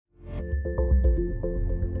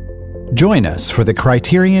Join us for the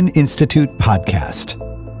Criterion Institute podcast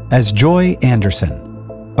as Joy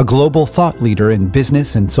Anderson, a global thought leader in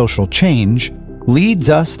business and social change, leads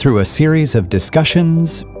us through a series of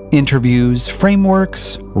discussions, interviews,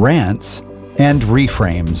 frameworks, rants, and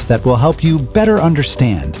reframes that will help you better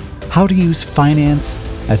understand how to use finance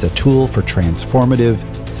as a tool for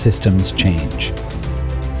transformative systems change.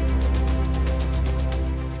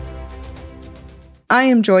 I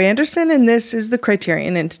am Joy Anderson, and this is the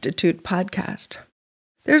Criterion Institute podcast.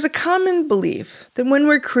 There's a common belief that when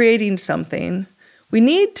we're creating something, we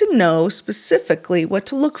need to know specifically what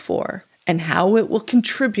to look for and how it will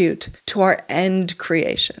contribute to our end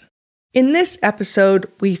creation. In this episode,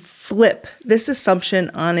 we flip this assumption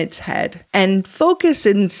on its head and focus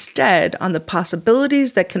instead on the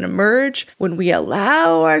possibilities that can emerge when we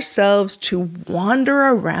allow ourselves to wander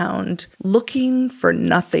around looking for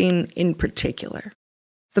nothing in particular.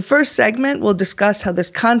 The first segment will discuss how this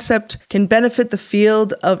concept can benefit the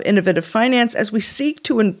field of innovative finance as we seek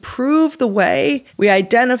to improve the way we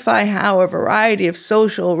identify how a variety of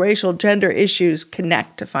social, racial, gender issues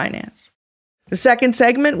connect to finance. The second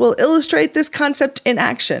segment will illustrate this concept in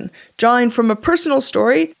action, drawing from a personal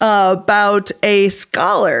story about a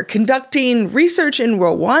scholar conducting research in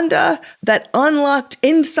Rwanda that unlocked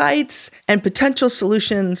insights and potential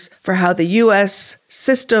solutions for how the U.S.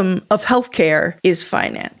 system of healthcare is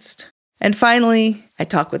financed. And finally, I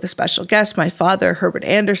talk with a special guest, my father, Herbert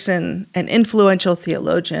Anderson, an influential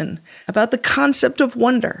theologian, about the concept of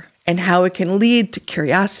wonder and how it can lead to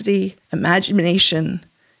curiosity, imagination,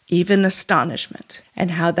 even astonishment,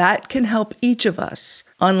 and how that can help each of us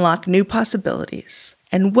unlock new possibilities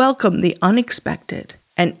and welcome the unexpected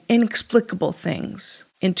and inexplicable things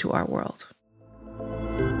into our world.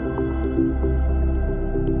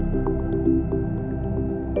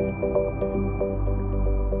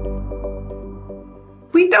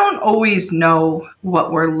 We don't always know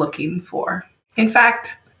what we're looking for. In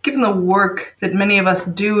fact, given the work that many of us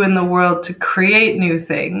do in the world to create new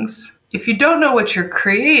things, if you don't know what you're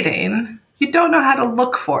creating, you don't know how to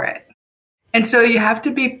look for it. And so you have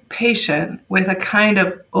to be patient with a kind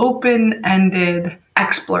of open-ended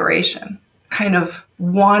exploration, kind of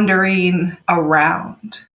wandering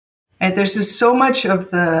around. And there's just so much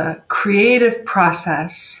of the creative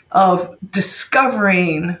process of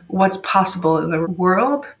discovering what's possible in the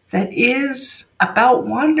world that is about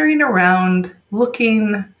wandering around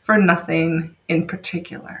looking for nothing in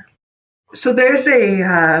particular. So there's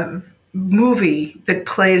a movie that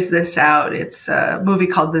plays this out. It's a movie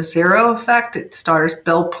called The Zero Effect. It stars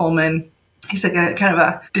Bill Pullman. He's like a kind of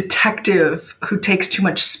a detective who takes too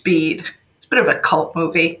much speed. It's a bit of a cult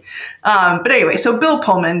movie. But anyway, so Bill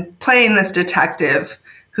Pullman playing this detective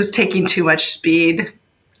who's taking too much speed.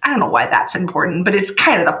 I don't know why that's important, but it's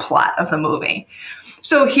kind of the plot of the movie.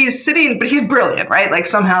 So he's sitting, but he's brilliant, right? Like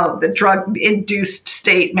somehow the drug-induced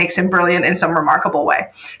state makes him brilliant in some remarkable way.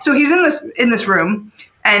 So he's in this room,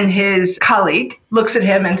 and his colleague looks at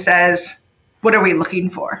him and says, "What are we looking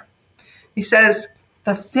for?" He says,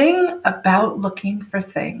 "The thing about looking for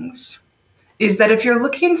things is that if you're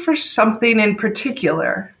looking for something in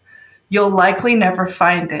particular, you'll likely never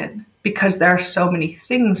find it because there are so many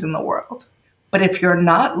things in the world. But if you're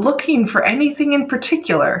not looking for anything in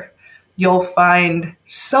particular, you'll find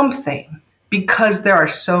something because there are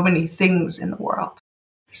so many things in the world."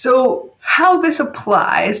 So how this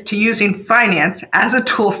applies to using finance as a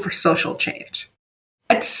tool for social change.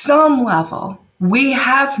 At some level, we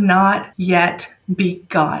have not yet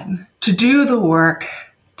begun to do the work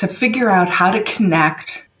to figure out how to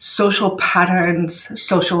connect social patterns,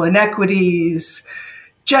 social inequities,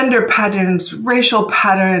 gender patterns, racial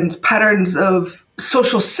patterns, patterns of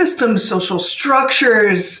social systems, social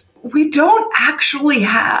structures. We don't actually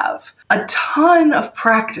have a ton of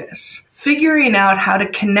practice figuring out how to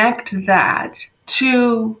connect that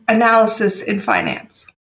to analysis in finance.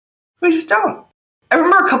 We just don't. I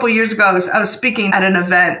remember a couple of years ago, I was speaking at an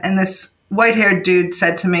event, and this white-haired dude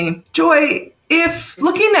said to me, "Joy, if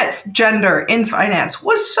looking at gender in finance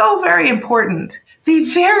was so very important, the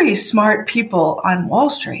very smart people on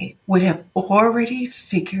Wall Street would have already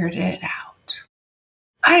figured it out."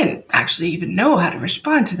 I didn't actually even know how to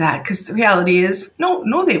respond to that, because the reality is,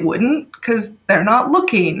 no, they wouldn't, because they're not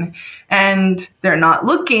looking. And they're not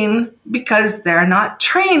looking because they're not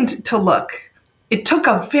trained to look. It took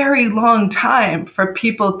a very long time for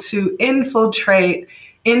people to infiltrate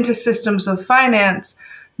into systems of finance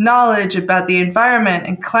knowledge about the environment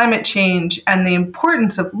and climate change and the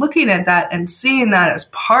importance of looking at that and seeing that as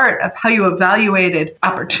part of how you evaluated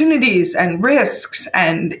opportunities and risks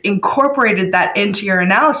and incorporated that into your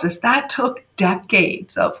analysis. That took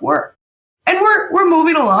decades of work. And we're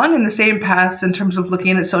moving along in the same paths in terms of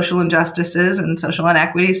looking at social injustices and social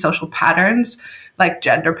inequities, social patterns like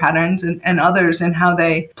gender patterns and others and how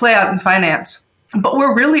they play out in finance. But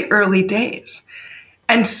we're really early days.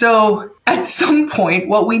 And so at some point,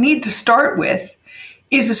 what we need to start with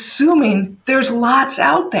is assuming there's lots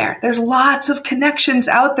out there. There's lots of connections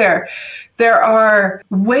out there. There are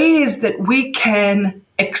ways that we can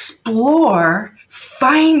explore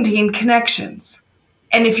finding connections.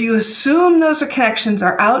 And if you assume those connections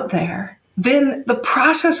are out there, then the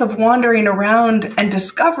process of wandering around and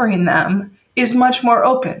discovering them is much more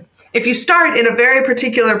open. If you start in a very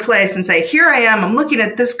particular place and say, here I am, I'm looking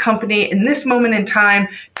at this company in this moment in time,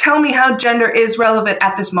 tell me how gender is relevant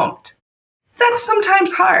at this moment. That's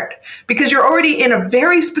sometimes hard because you're already in a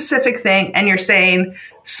very specific thing and you're saying,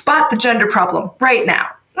 spot the gender problem right now.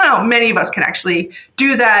 Now, many of us can actually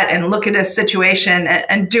do that and look at a situation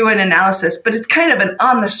and do an analysis, but it's kind of an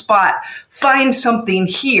on the spot, find something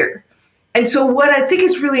here. And so what I think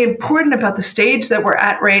is really important about the stage that we're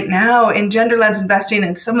at right now in gender lens investing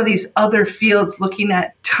and some of these other fields looking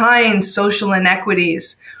at tying social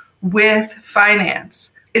inequities with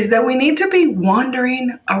finance is that we need to be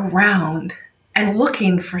wandering around and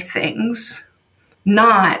looking for things,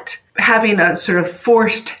 not having a sort of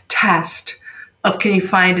forced test of can you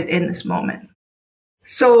find it in this moment.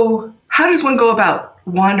 So how does one go about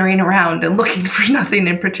wandering around and looking for nothing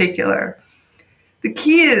in particular? The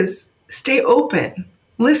key is stay open,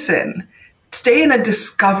 listen, stay in a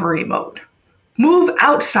discovery mode. Move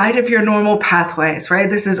outside of your normal pathways, right?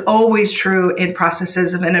 This is always true in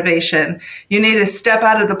processes of innovation. You need to step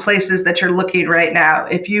out of the places that you're looking right now.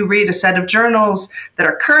 If you read a set of journals that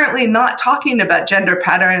are currently not talking about gender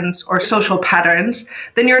patterns or social patterns,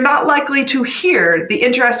 then you're not likely to hear the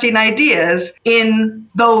interesting ideas in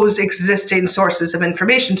those existing sources of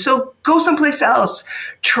information. So go someplace else.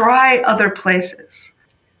 Try other places.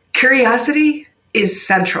 Curiosity is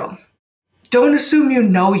central. Don't assume you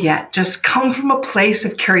know yet. Just come from a place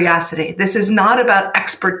of curiosity. This is not about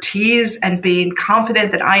expertise and being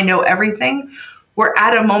confident that I know everything. We're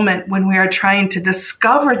at a moment when we are trying to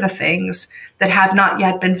discover the things that have not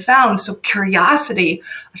yet been found. So curiosity,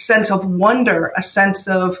 a sense of wonder, a sense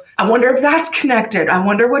of, I wonder if that's connected. I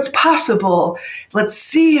wonder what's possible. Let's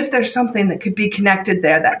see if there's something that could be connected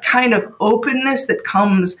there. That kind of openness that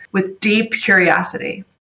comes with deep curiosity.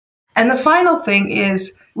 And the final thing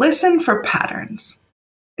is listen for patterns.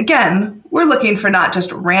 Again, we're looking for not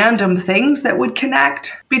just random things that would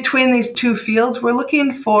connect between these two fields. We're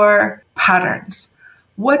looking for patterns.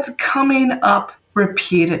 What's coming up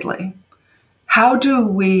repeatedly? How do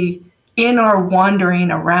we, in our wandering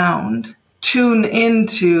around, tune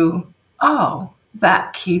into, oh,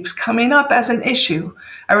 that keeps coming up as an issue?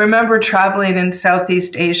 I remember traveling in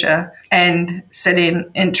Southeast Asia and sitting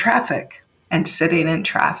in traffic and sitting in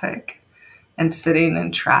traffic and sitting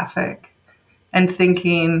in traffic and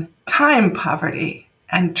thinking time poverty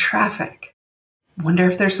and traffic. Wonder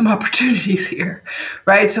if there's some opportunities here,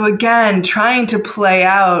 right? So again, trying to play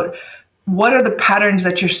out what are the patterns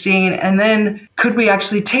that you're seeing, and then could we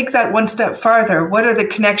actually take that one step farther? What are the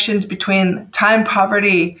connections between time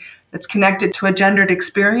poverty that's connected to a gendered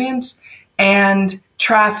experience and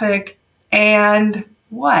traffic and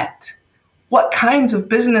what? What kinds of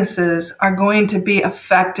businesses are going to be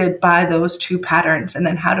affected by those two patterns? And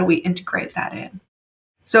then how do we integrate that in?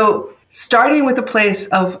 So starting with a place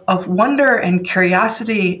of wonder and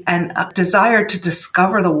curiosity and a desire to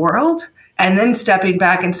discover the world, and then stepping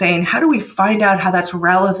back and saying, how do we find out how that's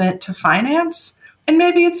relevant to finance? And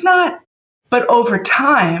maybe it's not. But over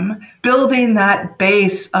time, building that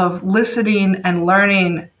base of listening and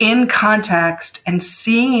learning in context and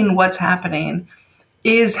seeing what's happening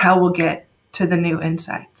is how we'll get to the new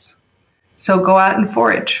insights. So go out and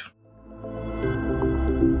forage.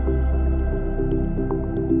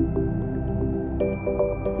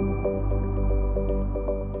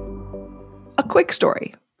 A quick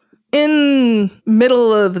story. In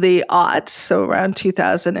middle of the aughts, so around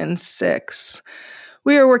 2006,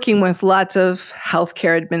 we were working with lots of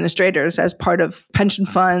healthcare administrators as part of pension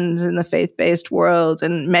funds in the faith-based world,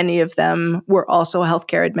 and many of them were also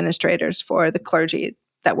healthcare administrators for the clergy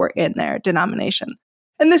that were in their denomination.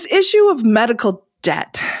 And this issue of medical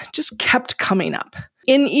debt just kept coming up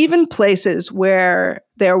in even places where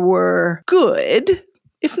there were good,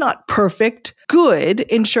 if not perfect, good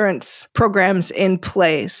insurance programs in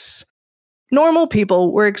place. Normal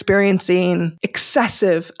people were experiencing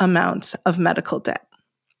excessive amounts of medical debt.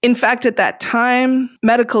 In fact, at that time,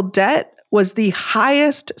 medical debt was the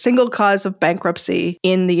highest single cause of bankruptcy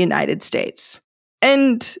in the United States.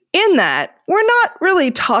 And in that, we're not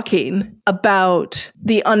really talking about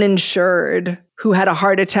the uninsured who had a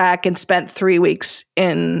heart attack and spent 3 weeks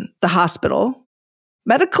in the hospital.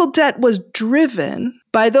 Medical debt was driven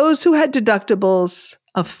by those who had deductibles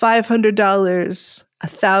of $500,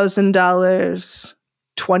 $1,000,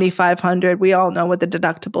 $2,500. We all know what the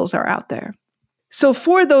deductibles are out there. So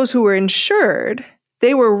for those who were insured,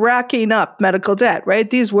 they were racking up medical debt, right?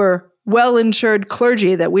 These were well-insured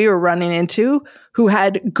clergy that we were running into who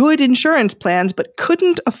had good insurance plans but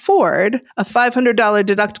couldn't afford a $500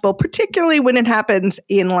 deductible, particularly when it happens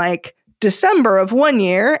in like December of one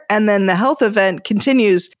year, and then the health event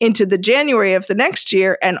continues into the January of the next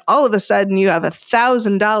year, and all of a sudden you have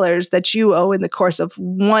 $1,000 that you owe in the course of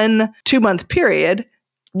 1 2-month period,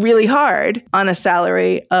 really hard on a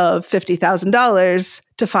salary of $50,000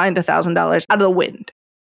 to find $1,000 out of the wind.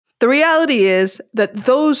 The reality is that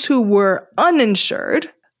those who were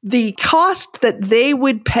uninsured, the cost that they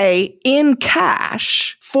would pay in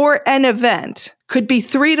cash for an event could be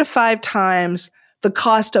 3 to 5 times the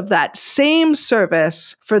cost of that same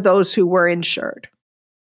service for those who were insured.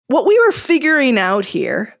 What we were figuring out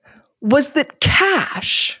here was that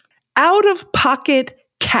cash, out-of-pocket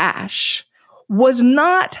cash, was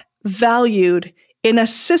not valued in a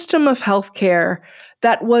system of healthcare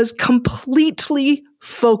that was completely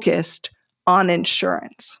focused on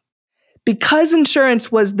insurance. Because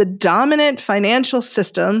insurance was the dominant financial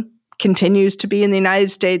system, continues to be in the United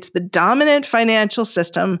States, the dominant financial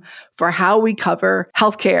system for how we cover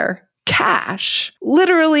healthcare, cash,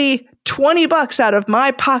 literally $20 out of my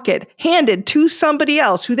pocket handed to somebody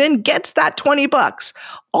else who then gets that $20.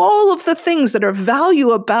 All of the things that are value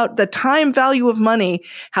about the time value of money,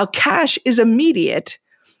 how cash is immediate,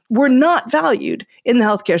 were not valued in the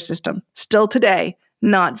healthcare system. Still today,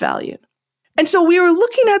 not valued. And so we were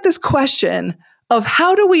looking at this question of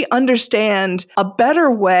how do we understand a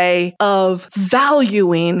better way of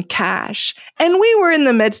valuing cash? And we were in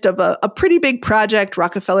the midst of a pretty big project.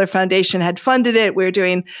 Rockefeller Foundation had funded it. We were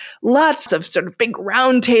doing lots of sort of big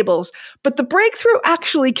roundtables. But the breakthrough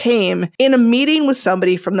actually came in a meeting with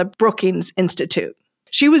somebody from the Brookings Institute.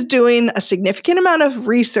 She was doing a significant amount of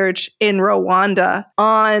research in Rwanda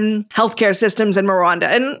on healthcare systems in Rwanda.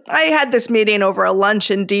 And I had this meeting over a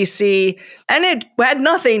lunch in DC, and it had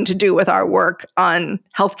nothing to do with our work on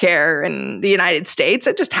healthcare in the United States.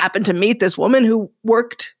 I just happened to meet this woman who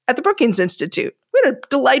worked at the Brookings Institute. We had a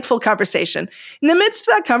delightful conversation. In the midst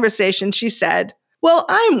of that conversation, she said, well,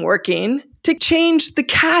 I'm working to change the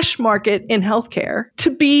cash market in healthcare to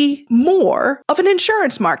be more of an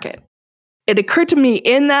insurance market. It occurred to me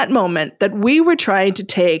in that moment that we were trying to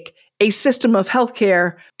take a system of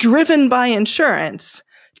healthcare driven by insurance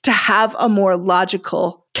to have a more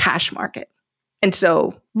logical cash market. And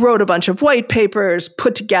so wrote a bunch of white papers,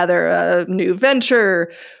 put together a new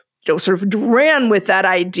venture, sort of ran with that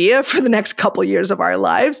idea for the next couple years of our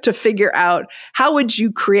lives to figure out how would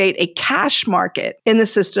you create a cash market in the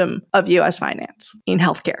system of U.S. finance in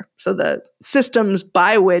healthcare. So the systems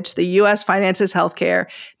by which the U.S. finances healthcare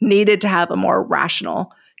needed to have a more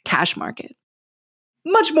rational cash market.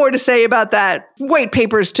 Much more to say about that, white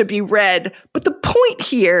papers to be read. But the point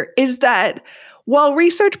here is that while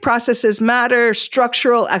research processes matter,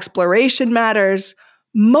 structural exploration matters,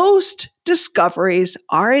 most discoveries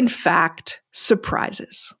are, in fact,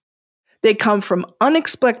 surprises. They come from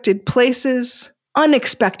unexpected places,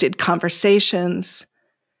 unexpected conversations.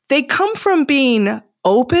 They come from being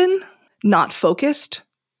open, not focused.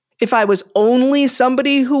 If I was only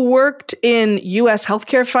somebody who worked in U.S.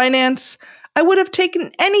 healthcare finance, I would have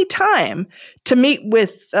taken any time to meet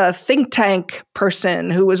with a think tank person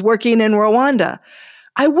who was working in Rwanda.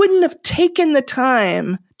 I wouldn't have taken the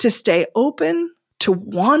time to stay open, to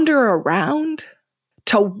wander around,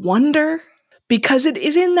 to wonder, because it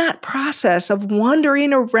is in that process of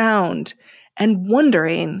wandering around and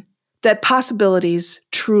wondering that possibilities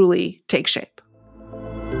truly take shape.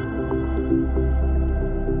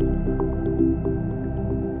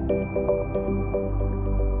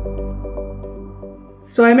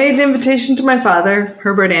 So I made an invitation to my father,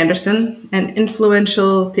 Herbert Anderson, an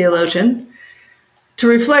influential theologian, to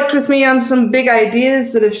reflect with me on some big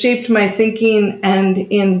ideas that have shaped my thinking. And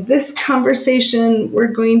in this conversation, we're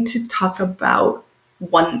going to talk about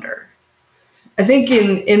wonder. I think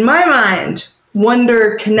in my mind,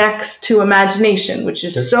 wonder connects to imagination, which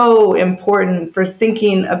is so important for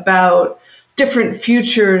thinking about different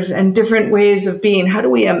futures and different ways of being. How do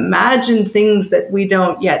we imagine things that we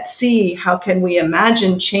don't yet see? How can we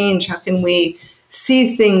imagine change? How can we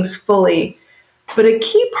see things fully? But a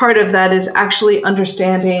key part of that is actually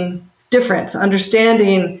understanding difference.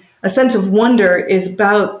 Understanding a sense of wonder is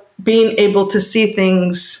about being able to see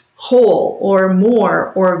things whole or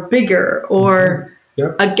more or bigger or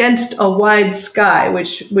against a wide sky,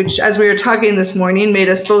 which as we were talking this morning made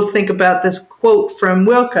us both think about this quote from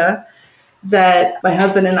Rilke that my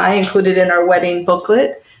husband and I included in our wedding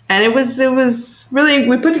booklet. And it was really,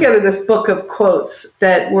 we put together this book of quotes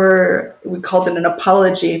that we called it an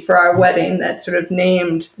apology for our wedding that sort of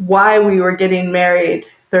named why we were getting married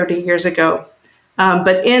 30 years ago.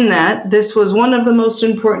 But in that, this was one of the most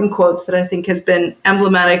important quotes that I think has been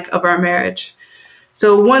emblematic of our marriage.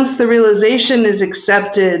 So once the realization is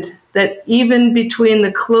accepted that even between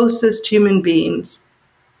the closest human beings,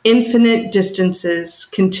 infinite distances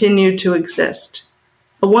continue to exist,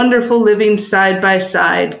 a wonderful living side by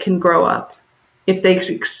side can grow up if they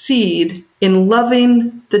succeed in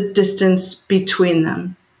loving the distance between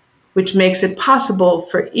them, which makes it possible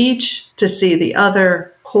for each to see the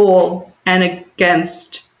other whole and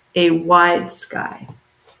against a wide sky.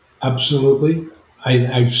 Absolutely.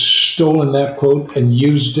 I've stolen that quote and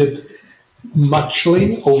used it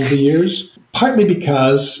muchly over the years, partly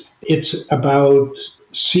because it's about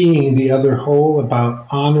seeing the other whole, about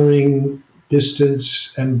honoring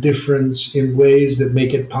distance and difference in ways that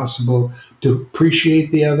make it possible to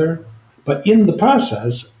appreciate the other. But in the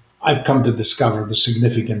process, I've come to discover the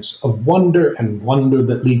significance of wonder and wonder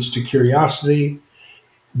that leads to curiosity.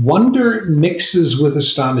 Wonder mixes with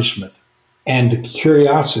astonishment and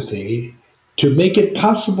curiosity to make it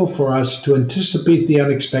possible for us to anticipate the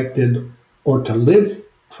unexpected or to live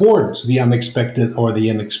towards the unexpected or the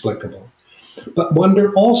inexplicable. But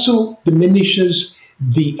wonder also diminishes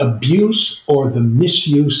the abuse or the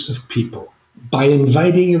misuse of people by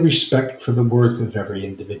inviting a respect for the worth of every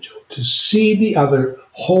individual, to see the other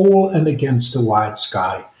whole and against a wide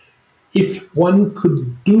sky. If one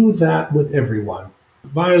could do that with everyone,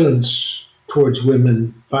 violence towards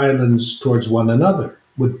women, violence towards one another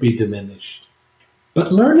would be diminished.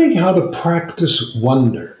 But learning how to practice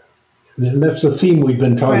wonder, and that's a theme we've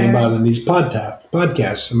been talking about in these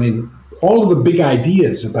podcasts. I mean, all of the big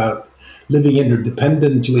ideas about living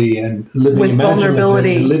interdependently and living with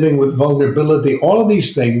vulnerability and living with vulnerability, all of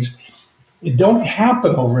these things, it don't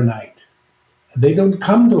happen overnight. They don't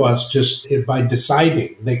come to us just by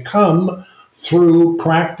deciding. They come through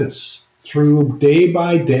practice, through day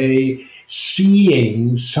by day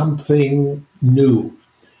seeing something new.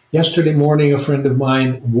 Yesterday morning, a friend of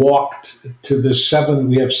mine walked to the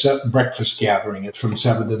we have breakfast gathering. It's from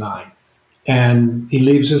 7 to 9. And he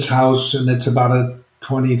leaves his house and it's about a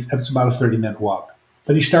 30-minute walk.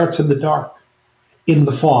 But he starts in the dark, in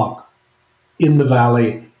the fog, in the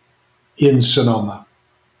valley, in Sonoma,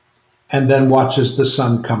 and then watches the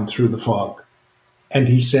sun come through the fog. And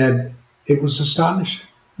he said, it was astonishing.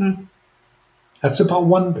 That's about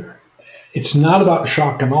wonder. It's not about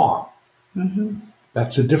shock and awe. Mm-hmm.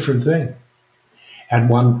 That's a different thing. And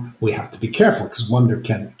one, we have to be careful because wonder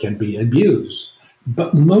can be abused.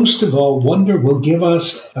 But most of all, wonder will give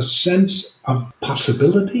us a sense of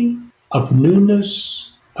possibility, of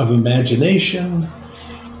newness, of imagination.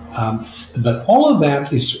 But all of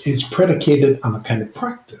that is predicated on a kind of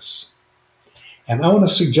practice. And I want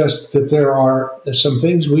to suggest that there are some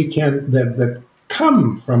things that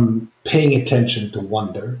come from paying attention to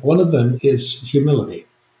wonder. One of them is humility.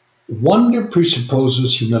 Wonder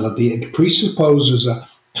presupposes humility. It presupposes a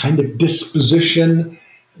kind of disposition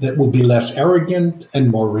that will be less arrogant and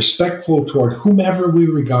more respectful toward whomever we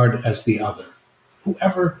regard as the other,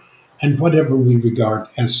 whoever and whatever we regard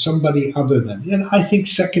as somebody other than. And I think,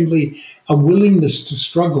 secondly, a willingness to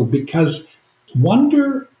struggle, because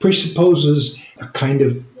wonder presupposes a kind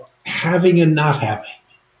of having and not having.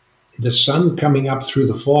 The sun coming up through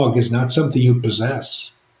the fog is not something you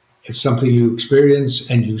possess. It's something you experience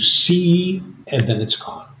and you see, and then it's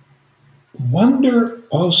gone. Wonder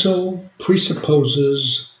also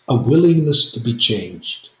presupposes a willingness to be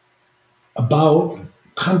changed. About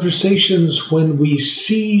conversations when we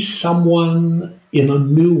see someone in a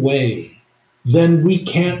new way, then we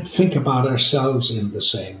can't think about ourselves in the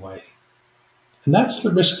same way. And that's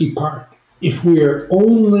the risky part. If we're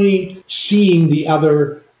only seeing the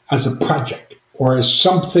other as a project or as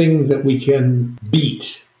something that we can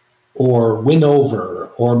beat or win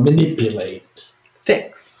over or manipulate.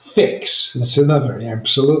 Fix. That's another,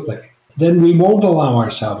 absolutely. Then we won't allow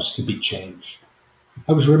ourselves to be changed.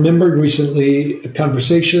 I was remembered recently a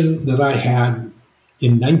conversation that I had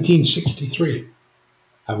in 1963.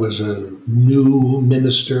 I was a new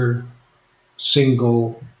minister,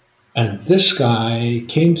 single, and this guy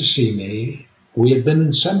came to see me. We had been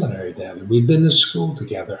in seminary together. We'd been in school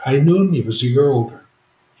together. I knew him. He was a year older.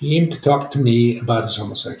 He came to talk to me about his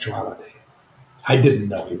homosexuality. I didn't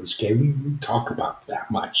know he was gay. We didn't talk about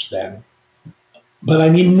that much then. But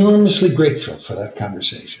I'm enormously grateful for that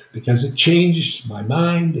conversation because it changed my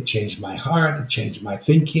mind, it changed my heart, it changed my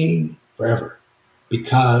thinking forever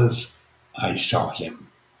because I saw him.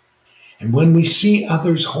 And when we see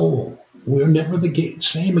others whole, we're never the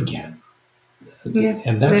same again. Yeah.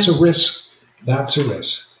 And that's a risk. That's a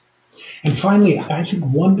risk. And finally, I think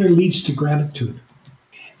wonder leads to gratitude.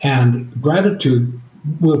 And gratitude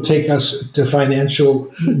will take us to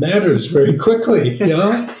financial matters very quickly.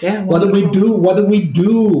 Yeah, what do we do? What do we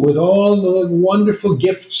do with all the wonderful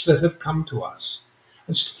gifts that have come to us? I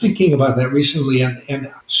was thinking about that recently,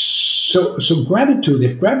 and so gratitude.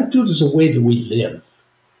 If gratitude is a way that we live,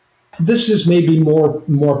 this is maybe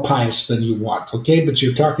more pious than you want, okay? But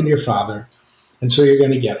you're talking to your father, and so you're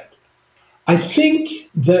going to get it. I think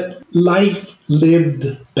that life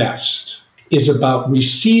lived best is about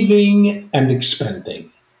receiving and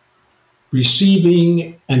expending,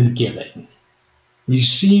 receiving and giving,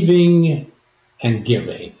 receiving and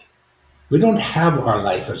giving. We don't have our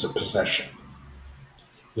life as a possession.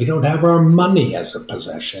 We don't have our money as a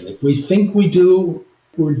possession. If we think we do,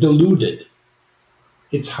 we're deluded.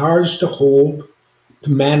 It's ours to hold, to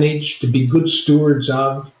manage, to be good stewards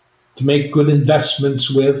of, to make good investments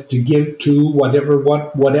with, to give to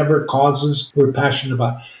whatever causes we're passionate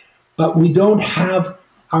about. But we don't have,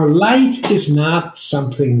 our life is not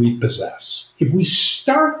something we possess. If we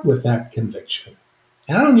start with that conviction,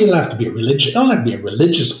 and I don't even have to be a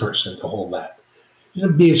religious person to hold that. You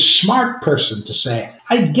have to be a smart person to say,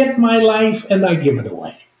 I get my life and I give it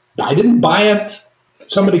away. I didn't buy it.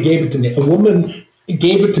 Somebody gave it to me. A woman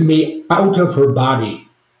gave it to me out of her body,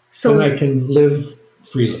 and I can live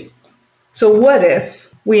freely. So what if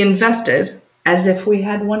we invested as if we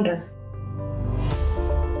had wonder?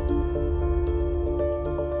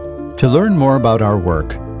 To learn more about our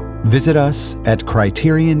work, visit us at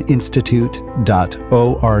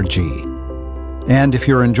criterioninstitute.org. And if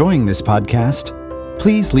you're enjoying this podcast,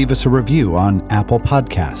 please leave us a review on Apple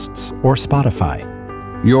Podcasts or Spotify.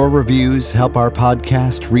 Your reviews help our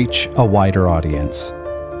podcast reach a wider audience.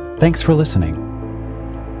 Thanks for listening.